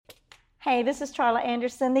Hey, this is Charla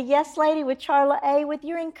Anderson, the Yes Lady with Charla A, with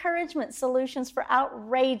your encouragement solutions for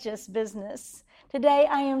outrageous business. Today,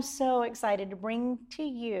 I am so excited to bring to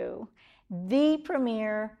you the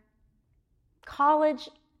premier college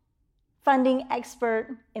funding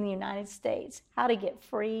expert in the United States, how to get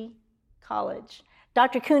free college.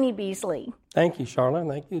 Dr. Cooney Beasley. Thank you, Charla.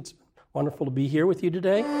 Thank you. It's wonderful to be here with you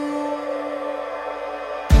today.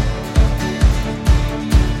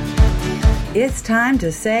 It's time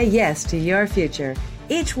to say yes to your future.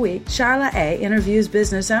 Each week, Charla A interviews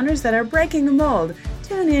business owners that are breaking the mold.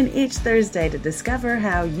 Tune in each Thursday to discover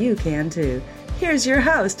how you can too. Here's your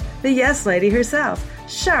host, the Yes Lady herself,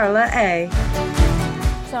 Charla A.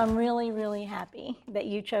 So I'm really, really happy that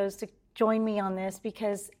you chose to join me on this,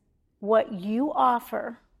 because what you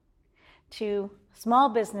offer to small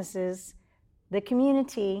businesses, the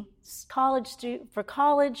community, for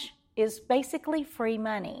college is basically free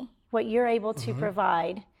money. What you're able to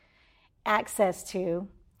provide access to,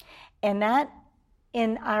 and that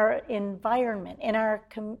in our environment, in our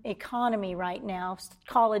economy right now,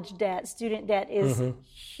 college debt, student debt is a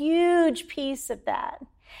huge piece of that.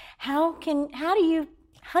 How do you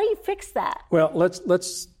fix that? Well,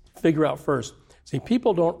 let's figure out first. See,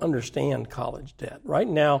 people don't understand college debt. Right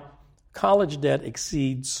now, college debt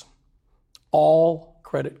exceeds all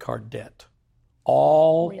credit card debt,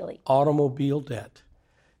 all automobile debt.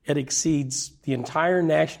 It exceeds the entire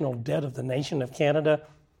national debt of the nation of Canada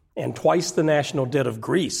and twice the national debt of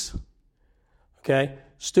Greece. Okay?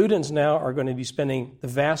 Students now are going to be spending the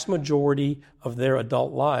vast majority of their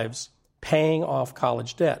adult lives paying off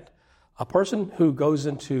college debt. A person who goes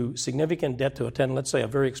into significant debt to attend, let's say, a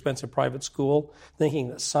very expensive private school, thinking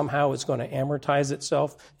that somehow it's going to amortize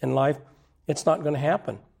itself in life, it's not going to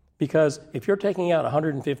happen. Because if you're taking out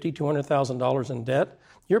 $150,000, $200,000 in debt,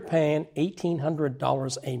 you're paying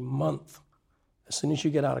 $1,800 a month as soon as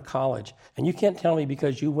you get out of college. And you can't tell me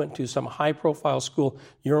because you went to some high-profile school,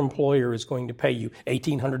 your employer is going to pay you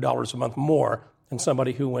 $1,800 a month more than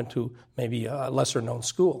somebody who went to maybe a lesser-known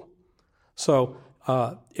school. So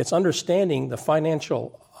it's understanding the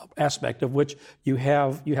financial aspect of which you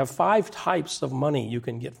have 5 types of money you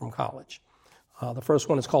can get from college. The first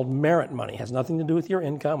one is called merit money. It has nothing to do with your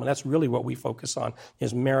income, and that's really what we focus on,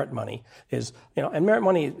 is merit money. And merit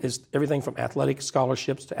money is everything from athletic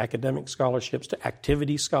scholarships to academic scholarships to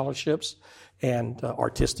activity scholarships and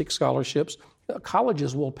artistic scholarships.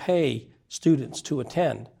 Colleges will pay students to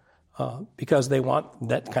attend because they want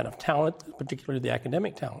that kind of talent, particularly the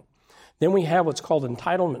academic talent. Then we have what's called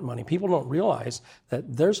entitlement money. People don't realize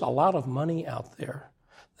that there's a lot of money out there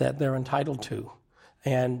that they're entitled to,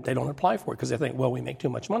 and they don't apply for it because they think, well, we make too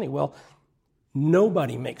much money. Well,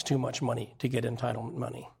 nobody makes too much money to get entitlement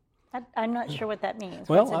money. I'm not sure what that means.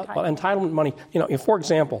 Well, entitlement money, for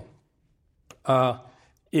example,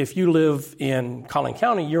 if you live in Collin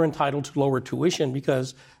County, you're entitled to lower tuition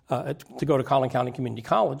because to go to Collin County Community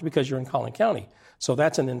College because you're in Collin County. So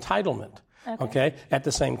that's an entitlement. Okay. At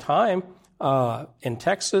the same time, in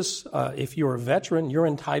Texas, if you're a veteran, you're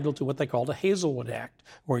entitled to what they call the Hazelwood Act,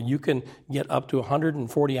 where you can get up to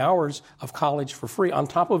 140 hours of college for free on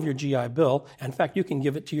top of your GI Bill. In fact, you can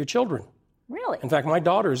give it to your children. Really? In fact, my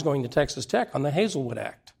daughter is going to Texas Tech on the Hazelwood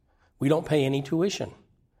Act. We don't pay any tuition.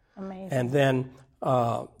 Amazing. And then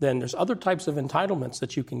there's other types of entitlements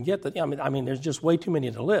that you can get. There's just way too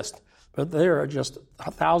many to list. But there are just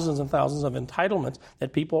thousands and thousands of entitlements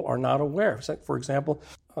that people are not aware of. For example,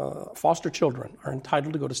 foster children are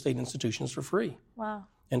entitled to go to state institutions for free. Wow.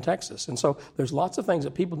 In Texas. And so there's lots of things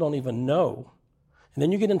that people don't even know. And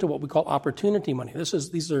then you get into what we call opportunity money. This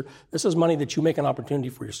is money that you make an opportunity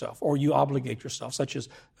for yourself, or you obligate yourself, such as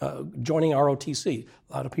joining ROTC.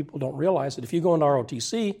 A lot of people don't realize that if you go into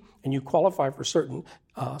ROTC and you qualify for certain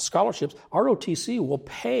scholarships, ROTC will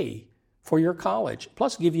pay for your college,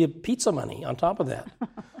 plus give you pizza money on top of that.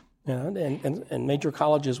 And major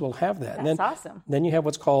colleges will have that. That's awesome. Then you have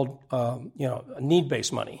what's called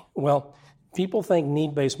need-based money. Well, people think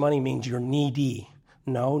need-based money means you're needy.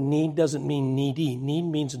 No, need doesn't mean needy. Need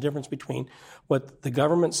means the difference between what the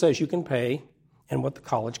government says you can pay and what the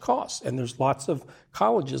college costs. And there's lots of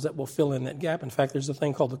colleges that will fill in that gap. In fact, there's a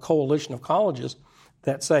thing called the Coalition of Colleges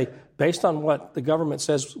that say, based on what the government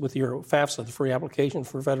says with your FAFSA, the free application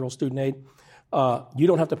for federal student aid, you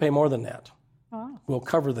don't have to pay more than that. Oh. We'll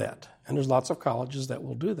cover that. And there's lots of colleges that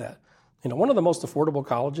will do that. One of the most affordable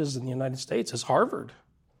colleges in the United States is Harvard.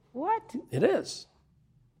 What? It is.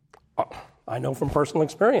 I know from personal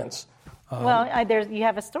experience. You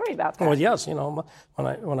have a story about that. Well, yes.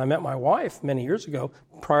 When I met my wife many years ago,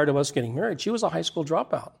 prior to us getting married, she was a high school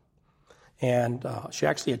dropout. And she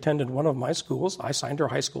actually attended one of my schools. I signed her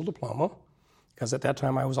high school diploma, because at that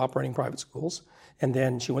time I was operating private schools. And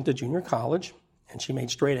then she went to junior college, and she made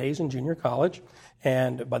straight A's in junior college.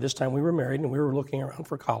 And by this time we were married, and we were looking around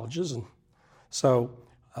for colleges. And so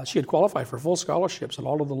she had qualified for full scholarships at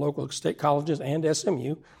all of the local state colleges and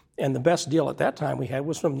SMU. And the best deal at that time we had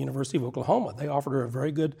was from the University of Oklahoma. They offered her a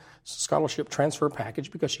very good scholarship transfer package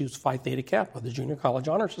because she was Phi Theta Kappa, the Junior College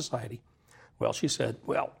Honor Society. Well, she said,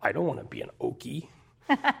 well, I don't want to be an Okie.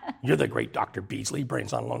 You're the great Dr. Beasley,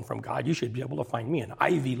 brains on loan from God. You should be able to find me an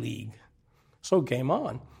Ivy League. So game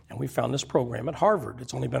on. And we found this program at Harvard.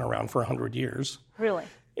 It's only been around for 100 years. Really?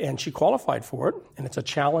 And she qualified for it, and it's a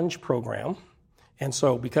challenge program. And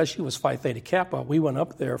so because she was Phi Theta Kappa, we went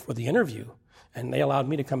up there for the interview. And they allowed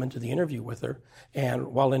me to come into the interview with her. And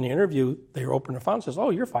while in the interview, they opened her file and says, oh,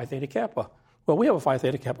 you're Phi Theta Kappa. Well, we have a Phi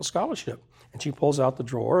Theta Kappa scholarship. And she pulls out the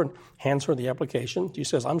drawer and hands her the application. She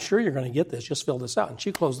says, I'm sure you're going to get this. Just fill this out. And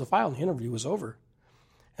she closed the file, and the interview was over.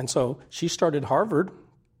 And so she started Harvard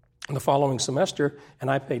the following semester,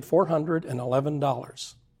 and I paid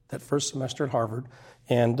 $411 that first semester at Harvard.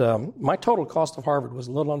 And my total cost of Harvard was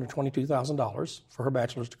a little under $22,000 for her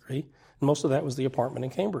bachelor's degree. And most of that was the apartment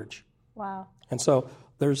in Cambridge. Wow. And so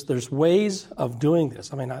there's ways of doing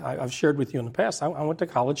this. I mean, I've shared with you in the past, I went to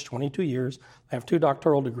college 22 years. I have 2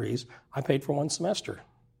 doctoral degrees. I paid for 1 semester.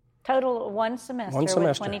 Total one semester. One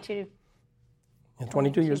semester. With 22. In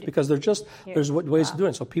 22 years, because there's ways to do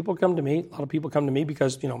it. So people come to me, a lot of people come to me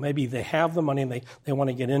because, maybe they have the money and they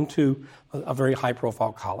want to get into a very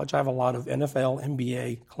high-profile college. I have a lot of NFL,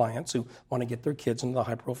 NBA clients who want to get their kids into the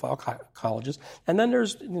high-profile colleges. And then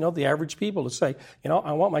there's, the average people who say,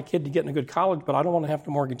 I want my kid to get in a good college, but I don't want to have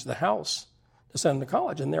to mortgage the house to send them to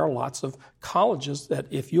college. And there are lots of colleges that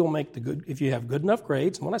if you have good enough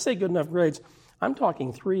grades, and when I say good enough grades, I'm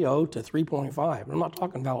talking 3.0 to 3.5. I'm not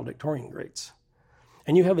talking valedictorian grades.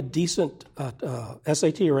 And you have a decent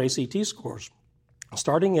SAT or ACT scores,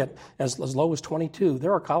 starting at as low as 22.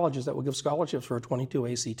 There are colleges that will give scholarships for a 22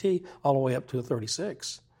 ACT all the way up to a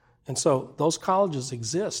 36. And so those colleges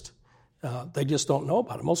exist. They just don't know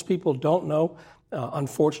about it. Most people don't know,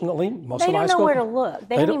 unfortunately. They don't know where to look.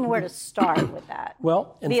 They don't even know where to start with that.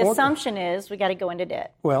 Well, the assumption is we got to go into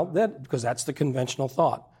debt. Well, because that's the conventional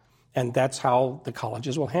thought. And that's how the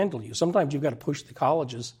colleges will handle you. Sometimes you've got to push the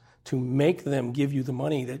colleges to make them give you the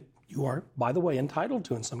money that you are, by the way, entitled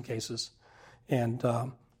to in some cases. And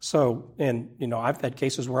I've had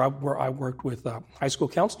cases where I worked with high school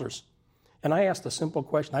counselors, and I asked a simple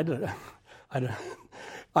question.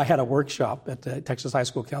 I had a workshop at the Texas High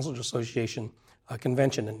School Counselors Association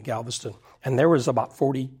convention in Galveston, and there was about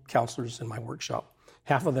 40 counselors in my workshop.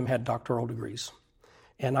 Half of them had doctoral degrees.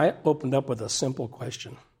 And I opened up with a simple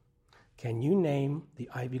question. Can you name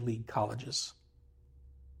the Ivy League colleges?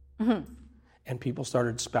 Mm-hmm. And people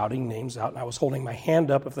started spouting names out, and I was holding my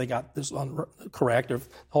hand up if they got this correct, or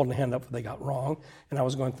holding a hand up if they got wrong. And I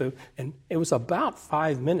was going through, and it was about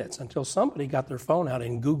 5 minutes until somebody got their phone out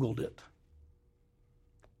and Googled it.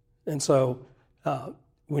 And so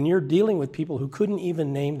when you're dealing with people who couldn't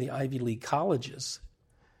even name the Ivy League colleges,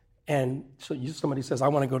 and so somebody says, I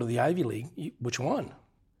want to go to the Ivy League, which one?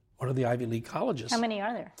 What are the Ivy League colleges? How many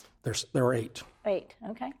are there? There are 8. 8,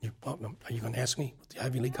 okay. Are you going to ask me what the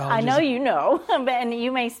Ivy League colleges? I know you know, and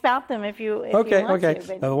you may spout them if you want to.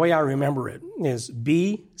 Okay. The way I remember it is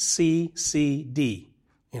B, C, C, D.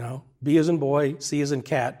 B as in boy, C as in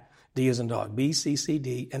cat, D as in dog. B, C, C,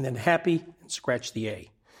 D, and then happy, and scratch the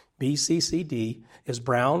A. B, C, C, D is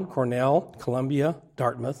Brown, Cornell, Columbia,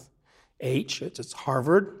 Dartmouth. H, it's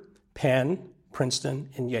Harvard, Penn,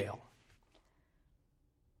 Princeton, and Yale.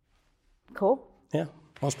 Cool. Yeah.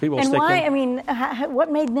 Most people and stick why? in. I mean,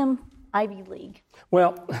 what made them Ivy League?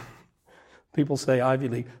 Well, people say Ivy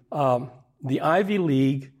League. The Ivy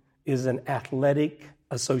League is an athletic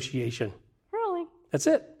association. Really? That's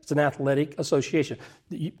it. It's an athletic association.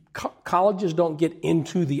 Colleges don't get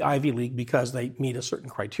into the Ivy League because they meet a certain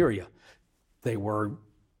criteria. They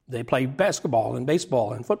play basketball and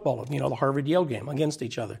baseball and football, the Harvard-Yale game against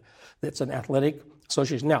each other. It's an athletic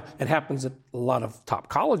association. Now, it happens that a lot of top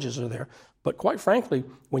colleges are there, but quite frankly,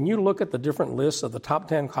 when you look at the different lists of the top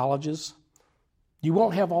 10 colleges, you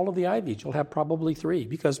won't have all of the Ivies. You'll have probably 3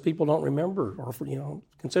 because people don't remember or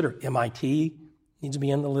consider. MIT needs to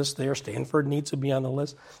be on the list there. Stanford needs to be on the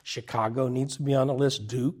list. Chicago needs to be on the list.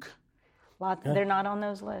 Duke. They're not on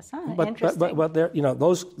those lists. Interesting. But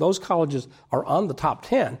those colleges are on the top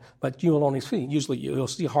 10, but you will only see, usually you'll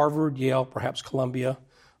see Harvard, Yale, perhaps Columbia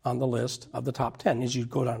on the list of the top 10. As you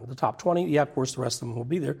go down to the top 20, yeah, of course, the rest of them will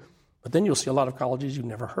be there. But then you'll see a lot of colleges you've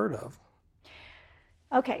never heard of.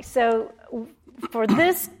 Okay, so for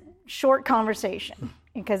this short conversation,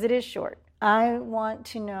 because it is short, I want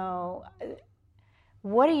to know,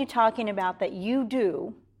 what are you talking about that you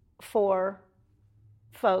do for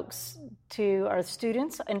folks or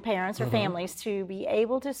students and parents or families to be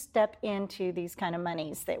able to step into these kind of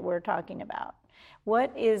monies that we're talking about?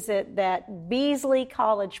 What is it that Beasley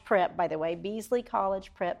College Prep, by the way,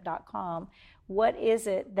 BeasleyCollegePrep.com, what is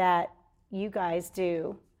it that you guys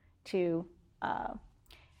do to,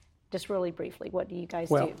 just really briefly, what do you guys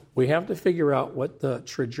do? Well, we have to figure out what the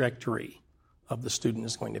trajectory of the student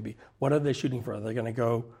is going to be. What are they shooting for? Are they going to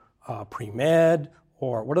go pre-med,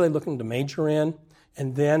 or what are they looking to major in?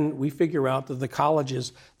 And then we figure out that the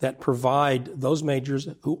colleges that provide those majors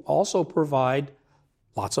who also provide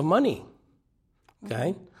lots of money.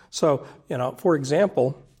 Okay? So, for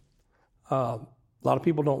example, a lot of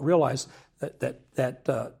people don't realize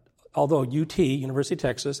that although UT, University of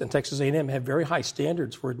Texas, and Texas A&M have very high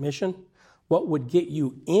standards for admission, what would get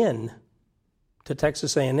you in to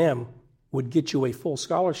Texas A&M would get you a full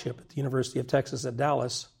scholarship at the University of Texas at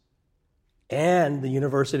Dallas and the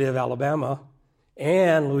University of Alabama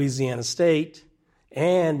and Louisiana State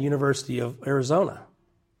and University of Arizona.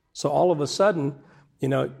 So all of a sudden,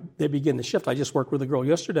 they begin to shift. I just worked with a girl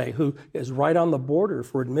yesterday who is right on the border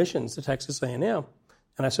for admissions to Texas A&M.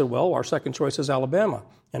 And I said, well, our second choice is Alabama.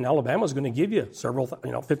 And Alabama's going to give you several,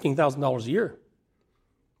 $15,000 a year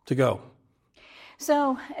to go.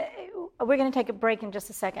 So we're going to take a break in just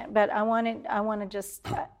a second, but I want to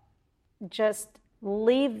just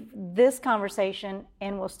leave this conversation,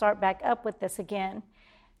 and we'll start back up with this again.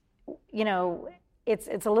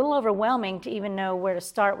 It's a little overwhelming to even know where to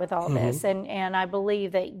start with all this, and I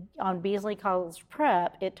believe that on Beasley College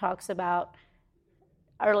Prep it talks about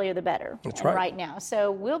earlier the better. That's right now.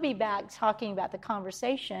 So we'll be back talking about the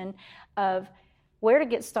conversation of where to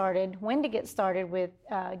get started, when to get started with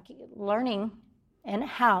learning and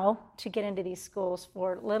how to get into these schools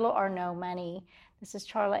for little or no money. This is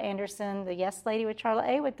Charla Anderson, the Yes Lady with Charla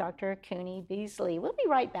A, with Dr. Cooney Beasley. We'll be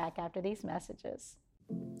right back after these messages.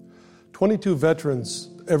 22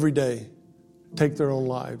 veterans every day take their own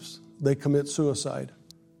lives. They commit suicide.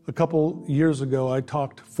 A couple years ago, I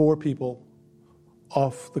talked 4 people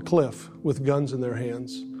off the cliff with guns in their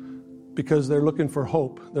hands because they're looking for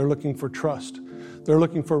hope. They're looking for trust. They're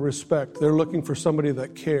looking for respect. They're looking for somebody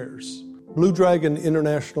that cares. Blue Dragon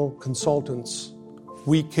International Consultants,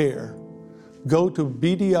 we care. Go to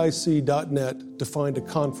bdic.net to find a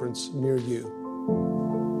conference near you.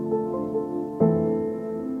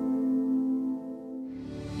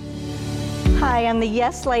 Hi, I'm the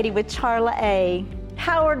Yes Lady with Charla A,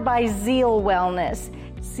 powered by Zeal Wellness.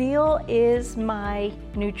 Zeal is my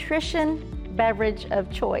nutrition beverage of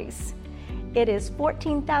choice. It is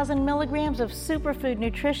 14,000 milligrams of superfood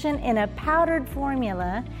nutrition in a powdered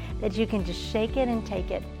formula that you can just shake it and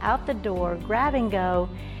take it out the door, grab and go,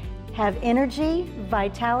 have energy,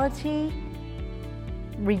 vitality,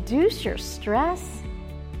 reduce your stress,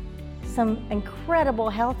 some incredible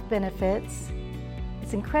health benefits.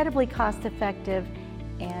 It's incredibly cost effective,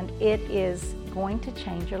 and it is going to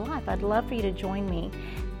change your life. I'd love for you to join me.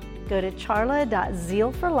 Go to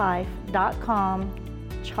charla.zealforlife.com,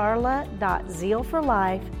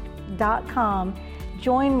 charla.zealforlife.com.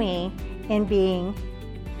 Join me in being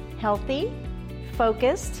healthy,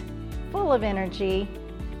 focused, full of energy,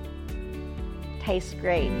 tastes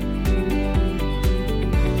great.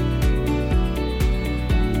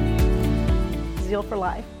 Zeal for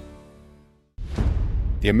Life.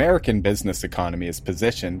 The American business economy is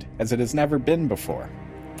positioned as it has never been before.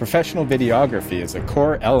 Professional videography is a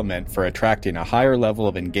core element for attracting a higher level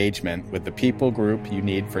of engagement with the people group you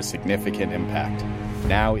need for significant impact.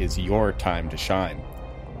 Now is your time to shine.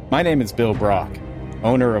 My name is Bill Brock,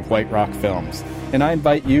 owner of White Rock Films, and I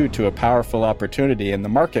invite you to a powerful opportunity in the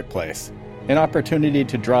marketplace. An opportunity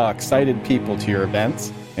to draw excited people to your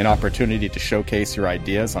events, an opportunity to showcase your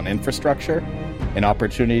ideas on infrastructure, an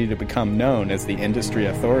opportunity to become known as the industry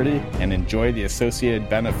authority and enjoy the associated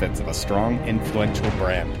benefits of a strong, influential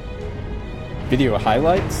brand. Video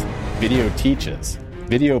highlights, video teaches.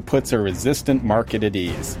 Video puts a resistant market at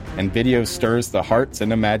ease, and video stirs the hearts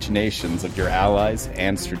and imaginations of your allies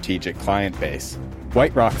and strategic client base.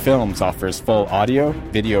 White Rock Films offers full audio,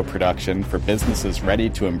 video production for businesses ready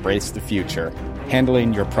to embrace the future,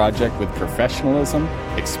 handling your project with professionalism,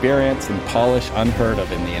 experience, and polish unheard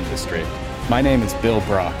of in the industry. My name is Bill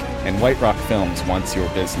Brock, and White Rock Films wants your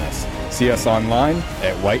business. See us online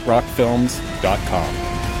at whiterockfilms.com.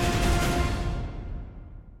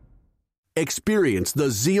 Experience the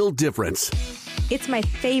Zeal difference. It's my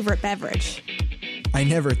favorite beverage. I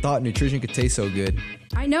never thought nutrition could taste so good.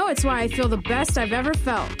 I know it's why I feel the best I've ever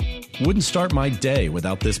felt. Wouldn't start my day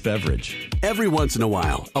without this beverage. Every once in a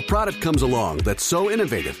while, a product comes along that's so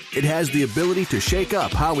innovative, it has the ability to shake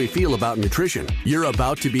up how we feel about nutrition. You're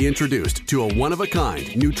about to be introduced to a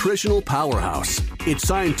one-of-a-kind nutritional powerhouse. It's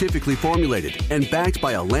scientifically formulated and backed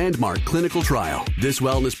by a landmark clinical trial. This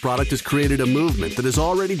wellness product has created a movement that has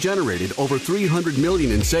already generated over $300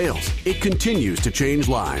 million in sales. It continues to change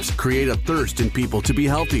lives, create a thirst in people to be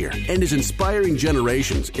healthier, and is inspiring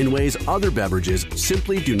generations in ways other beverages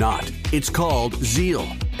simply do not. It's called Zeal,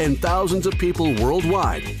 and thousands of people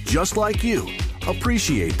worldwide, just like you,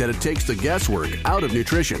 appreciate that it takes the guesswork out of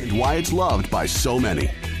nutrition and why it's loved by so many.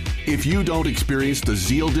 If you don't experience the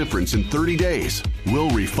Zeal difference in 30 days,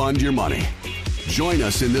 we'll refund your money. Join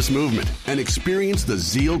us in this movement and experience the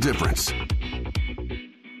Zeal difference.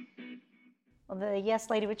 Well, the Yes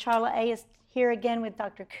Lady with Charla A is here again with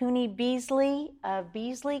Dr. Cooney Beasley of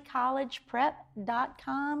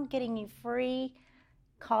BeasleyCollegePrep.com, getting you free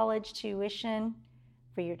college tuition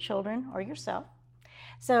for your children or yourself.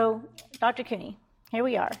 So, Dr. Cooney, here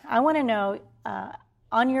we are. I want to know,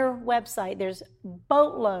 on your website, there's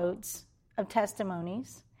boatloads of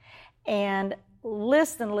testimonies and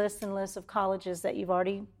lists and lists and lists of colleges that you've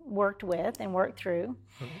already worked with and worked through.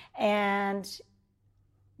 Mm-hmm. And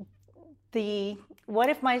what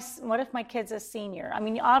if my kid's a senior? I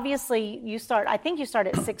mean, obviously I think you start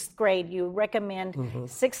at 6th grade. You recommend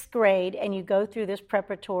 6th grade, and you go through this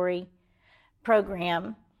preparatory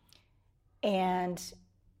program. And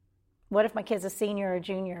what if my kid's a senior or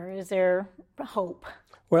junior? Is there hope?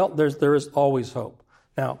 Well, there is always hope.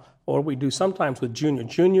 Now, what we do sometimes with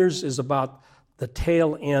juniors is about the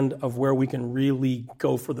tail end of where we can really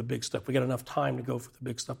go for the big stuff. We got enough time to go for the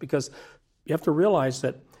big stuff, because you have to realize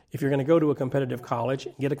that if you're going to go to a competitive college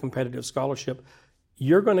and get a competitive scholarship,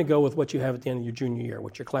 you're going to go with what you have at the end of your junior year,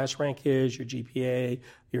 what your class rank is, your GPA,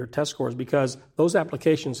 your test scores, because those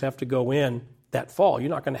applications have to go in that fall. You're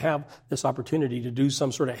not going to have this opportunity to do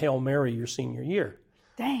some sort of Hail Mary your senior year.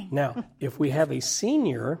 Dang. Now, if we have a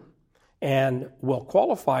senior and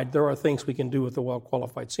well-qualified, there are things we can do with a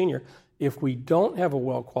well-qualified senior. If we don't have a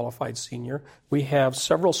well-qualified senior, we have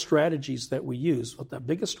several strategies that we use. But the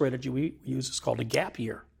biggest strategy we use is called a gap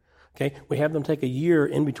year. Okay, we have them take a year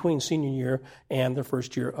in between senior year and their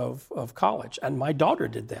first year of college. And my daughter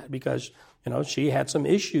did that because, she had some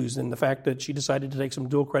issues in the fact that she decided to take some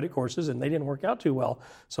dual credit courses and they didn't work out too well.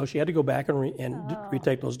 So she had to go back and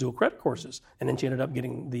retake those dual credit courses. And then she ended up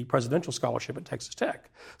getting the presidential scholarship at Texas Tech.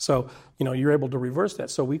 So, you're able to reverse that.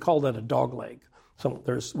 So we call that a dog leg. So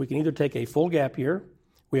we can either take a full gap year.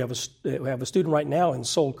 We have a student right now in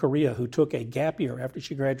Seoul, Korea, who took a gap year after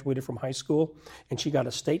she graduated from high school, and she got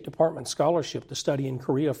a State Department scholarship to study in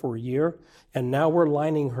Korea for a year. And now we're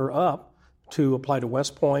lining her up to apply to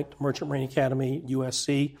West Point, Merchant Marine Academy,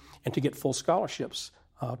 USC, and to get full scholarships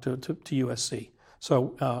to USC.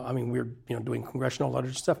 So, we're doing congressional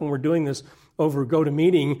letters and stuff, and we're doing this over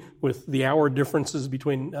GoToMeeting with the hour differences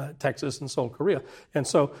between Texas and Seoul, Korea. And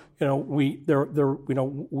so, we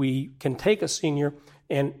can take a senior,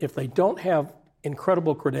 and if they don't have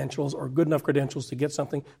incredible credentials or good enough credentials to get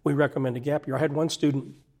something, we recommend a gap year. I had one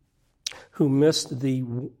student who missed the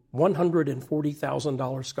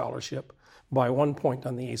 $140,000 scholarship by 1 point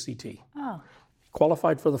on the ACT. Oh. He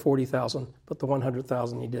qualified for the $40,000, but the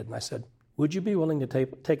 $100,000 he did. And I said, would you be willing to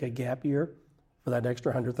take a gap year for that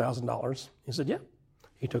extra $100,000? He said, yeah.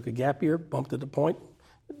 He took a gap year, bumped it to point,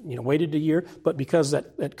 waited a year, but because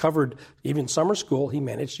that covered even summer school, he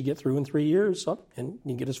managed to get through in 3 years and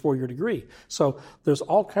you get his 4-year degree. So there's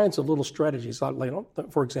all kinds of little strategies.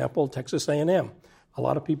 For example, Texas A&M. A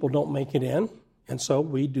lot of people don't make it in, and so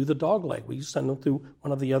we do the dog leg. We send them to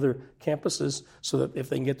one of the other campuses so that if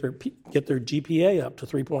they can get their GPA up to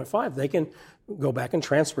 3.5, they can go back and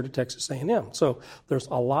transfer to Texas A&M. So there's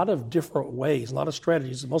a lot of different ways, a lot of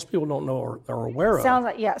strategies that most people don't know or are aware of. Sounds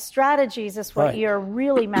like, strategies is what you're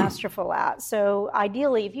really masterful at. So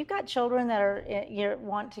ideally, if you've got children that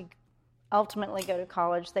want to ultimately go to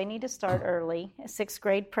college, they need to start early, 6th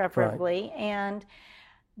grade preferably, and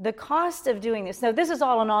the cost of doing this. Now, this is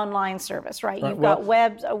all an online service, right? You've got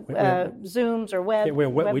Zooms or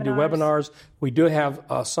webinars. We do webinars. We do have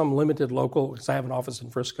some limited local, because I have an office in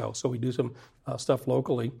Frisco, so we do some stuff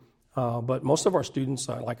locally. But most of our students,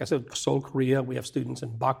 like I said, Seoul, Korea. We have students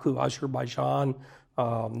in Baku, Azerbaijan,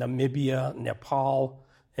 Namibia, Nepal.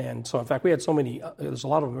 And so, in fact, we had so many, there's a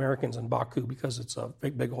lot of Americans in Baku because it's a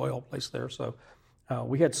big oil place there. So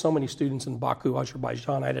we had so many students in Baku,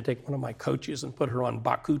 Azerbaijan. I had to take one of my coaches and put her on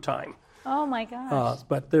Baku time. Oh, my gosh.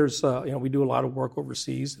 But there's, we do a lot of work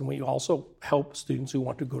overseas, and we also help students who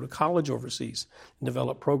want to go to college overseas and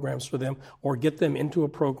develop programs for them or get them into a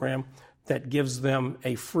program that gives them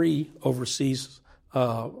a free overseas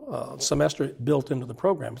semester built into the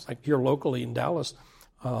program. It's like here locally in Dallas,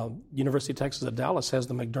 University of Texas at Dallas has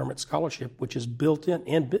the McDermott Scholarship, which is built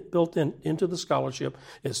into the scholarship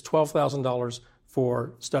is $12,000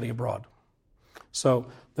 for study abroad. So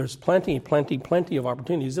there's plenty of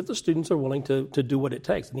opportunities if the students are willing to do what it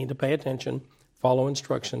takes. They need to pay attention, follow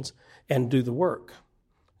instructions, and do the work.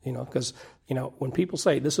 Because when people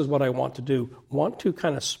say this is what I want to do, want to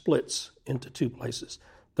kind of splits into two places.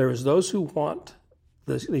 There is those who want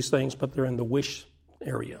these things, but they're in the wish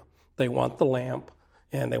area. They want the lamp,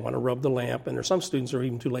 and they want to rub the lamp, and there's some students who are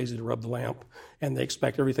even too lazy to rub the lamp, and they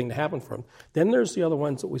expect everything to happen for them. Then there's the other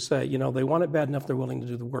ones that we say, they want it bad enough they're willing to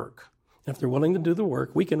do the work. And if they're willing to do the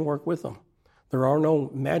work, we can work with them. There are no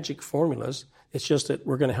magic formulas. It's just that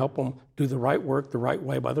we're going to help them do the right work the right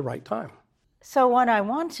way by the right time. So what I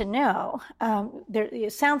want to know,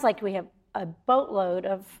 it sounds like we have a boatload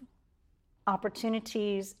of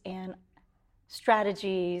opportunities and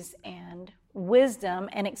strategies and wisdom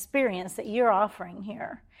and experience that you're offering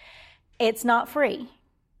here. It's not free.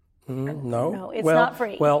 No, it's not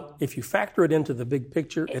free. Well, if you factor it into the big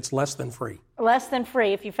picture, it's less than free. Less than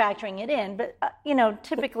free if you're factoring it in. But,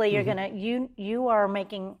 typically you're going to, you are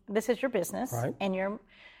making, this is your business, right, and you're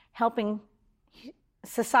helping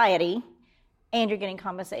society, and you're getting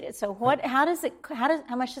compensated. So how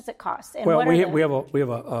much does it cost? And well, we have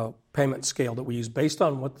a payment scale that we use based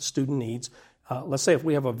on what the student needs. Let's say if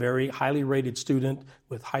we have a very highly rated student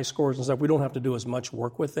with high scores and stuff, we don't have to do as much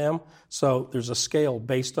work with them. So there's a scale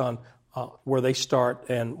based on where they start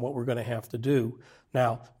and what we're going to have to do.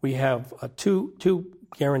 Now, we have two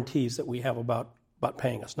guarantees that we have about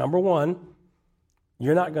paying us. Number one,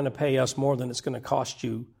 you're not going to pay us more than it's going to cost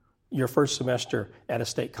you your first semester at a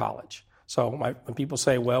state college. So when people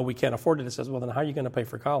say, well, we can't afford it, it says, well, then how are you going to pay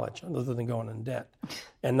for college other than going in debt?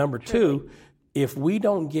 And number two, if we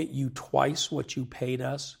don't get you twice what you paid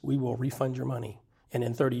us, we will refund your money. And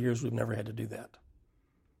in 30 years, we've never had to do that.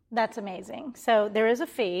 That's amazing. So there is a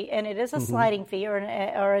fee, and it is a sliding fee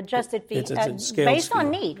or adjusted fee it's a based fee. On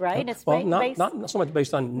need, right? It's not so much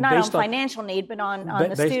based on financial need, but on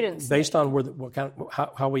the students. Based on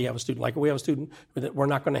how we have a student. Like if we have a student that we're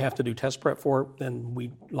not going to have to do test prep for, then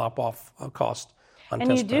we lop off a cost.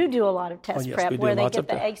 And you do a lot of test prep where they get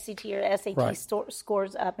the ACT or SAT right,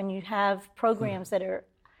 scores up, and you have programs that are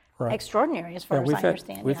extraordinary as far as I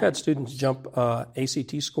understand. We've had students jump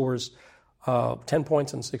ACT scores 10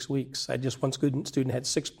 points in 6 weeks. I just one student had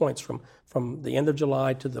 6 points from the end of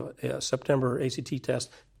July to the September ACT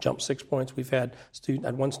test, jumped 6 points. We've had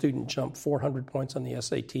one student jump 400 points on the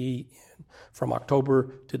SAT from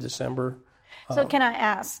October to December. So can I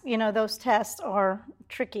ask, those tests are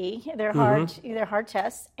tricky. They're hard. They're hard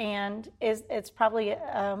tests, and it's probably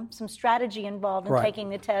some strategy involved in taking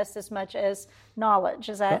the test as much as knowledge.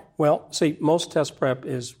 Is that? Well, see, most test prep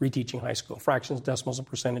is reteaching high school. Fractions, decimals, and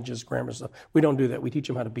percentages, grammar stuff. We don't do that. We teach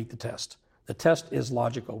them how to beat the test. The test is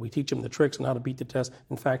logical. We teach them the tricks and how to beat the test.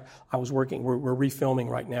 In fact, we're refilming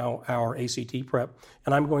right now our ACT prep,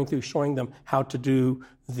 and I'm going through showing them how to do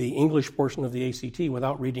the English portion of the ACT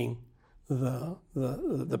without reading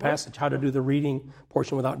the passage, how to do the reading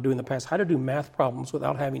portion without doing the passage, how to do math problems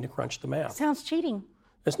without having to crunch the math. Sounds cheating.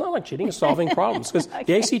 It's not like cheating, it's solving problems. Because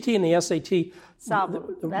the ACT and the SAT,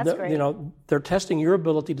 That's great. They're testing your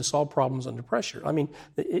ability to solve problems under pressure. I mean,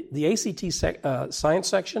 the ACT science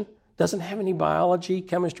section doesn't have any biology,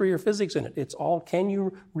 chemistry, or physics in it. It's all, can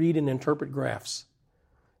you read and interpret graphs?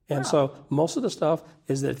 And so most of the stuff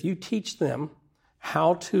is that if you teach them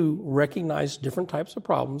how to recognize different types of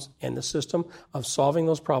problems and the system of solving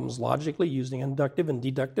those problems logically using inductive and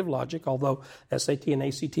deductive logic, although SAT and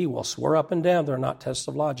ACT will swear up and down they're not tests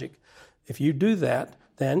of logic. If you do that,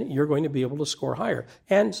 then you're going to be able to score higher.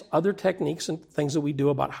 And other techniques and things that we do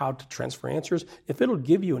about how to transfer answers, if it'll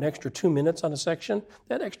give you an extra 2 minutes on a section,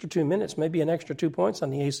 that extra 2 minutes may be an extra 2 points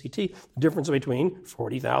on the ACT, the difference between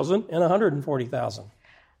 40,000 and 140,000.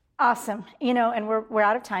 Awesome. And we're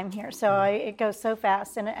out of time here, so it goes so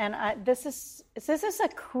fast. And this is a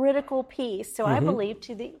critical piece, so I believe,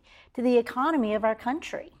 to the economy of our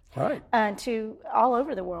country, right? To all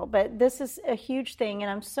over the world. But this is a huge thing,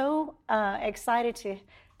 and I'm so excited to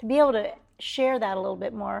be able to share that a little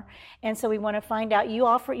bit more. And so we want to find out. You're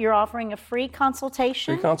offering a free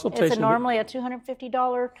consultation. Free consultation. It's normally a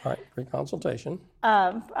 $250. Right, free consultation.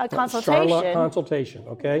 A consultation. Charlotte consultation.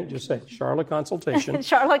 Okay, just say Charlotte consultation.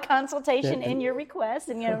 Charlotte consultation in your request,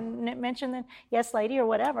 and mention the yes lady or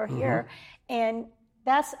whatever here, and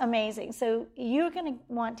that's amazing. So you're going to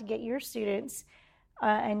want to get your students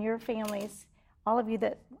and your families all of you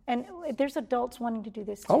that, and there's adults wanting to do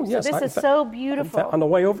this too. Oh, yes. So this is so beautiful. On the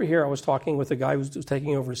way over here, I was talking with a guy who was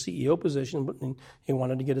taking over a CEO position, but he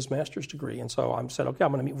wanted to get his master's degree. And so I said, okay,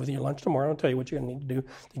 I'm going to meet with you at lunch tomorrow and tell you what you're going to need to do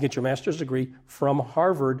to get your master's degree from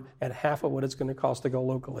Harvard at half of what it's going to cost to go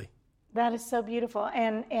locally. That is so beautiful.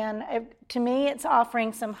 And to me, it's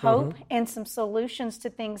offering some hope and some solutions to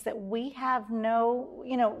things that we have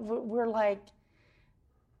we're like,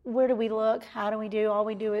 where do we look? How do we do? All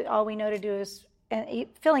we know to do is, and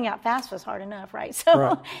filling out FAFSA is hard enough, right?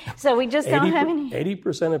 So we just don't have any.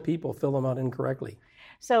 80% of people fill them out incorrectly.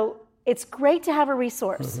 So it's great to have a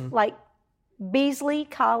resource like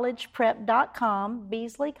BeasleyCollegePrep.com,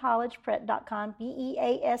 BeasleyCollegePrep.com,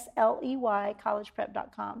 BEASLEY,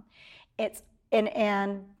 collegeprep.com.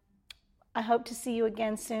 And I hope to see you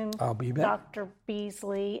again soon. I'll be back. Dr.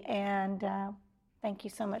 Beasley, and thank you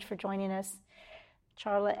so much for joining us.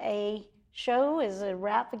 Charla A. Show is a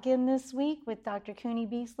wrap again this week with Dr. Cooney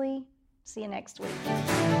Beasley. See you next week.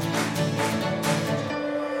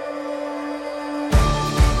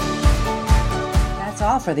 That's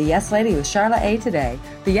all for the Yes Lady with Charla A today.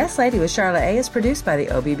 The Yes Lady with Charla A is produced by the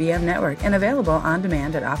OBBM Network and available on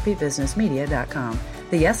demand at offbeatbusinessmedia.com.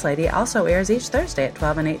 The Yes Lady also airs each Thursday at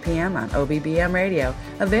 12 and 8 p.m. on OBBM Radio,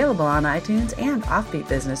 available on iTunes and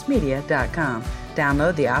offbeatbusinessmedia.com.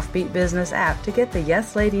 Download the Offbeat Business app to get the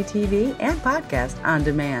Yes Lady TV and podcast on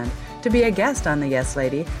demand. To be a guest on the Yes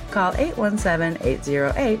Lady, call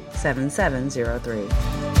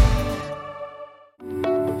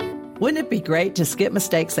 817-808-7703. Wouldn't it be great to skip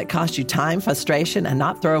mistakes that cost you time, frustration, and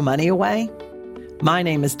not throw money away? My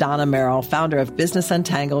name is Donna Merrill, founder of Business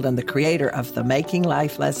Untangled and the creator of the Making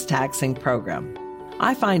Life Less Taxing program.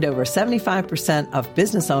 I find over 75% of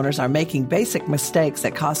business owners are making basic mistakes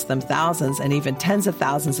that cost them thousands and even tens of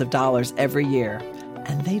thousands of dollars every year,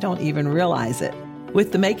 and they don't even realize it.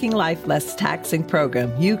 With the Making Life Less Taxing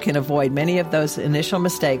program, you can avoid many of those initial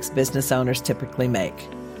mistakes business owners typically make.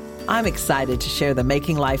 I'm excited to share the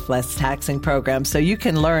Making Life Less Taxing program so you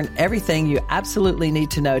can learn everything you absolutely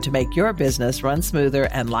need to know to make your business run smoother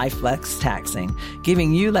and life less taxing,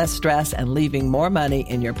 giving you less stress and leaving more money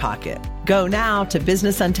in your pocket. Go now to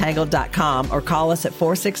businessuntangled.com or call us at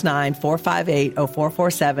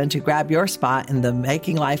 469-458-0447 to grab your spot in the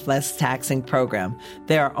Making Life Less Taxing program.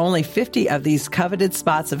 There are only 50 of these coveted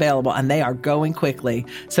spots available, and they are going quickly.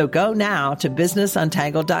 So go now to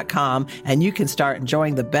businessuntangled.com and you can start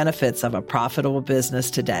enjoying the benefits of a profitable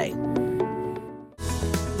business today.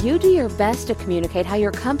 You do your best to communicate how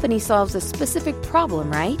your company solves a specific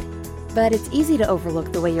problem, right? But it's easy to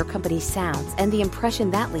overlook the way your company sounds and the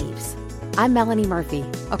impression that leaves. I'm Melanie Murphy,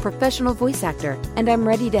 a professional voice actor, and I'm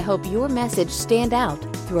ready to help your message stand out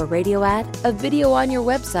through a radio ad, a video on your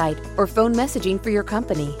website, or phone messaging for your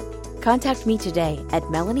company. Contact me today at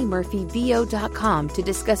melaniemurphyvo.com to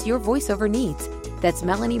discuss your voiceover needs. That's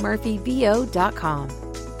melaniemurphyvo.com.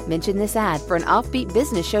 Mention this ad for an Offbeat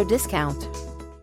Business Show discount.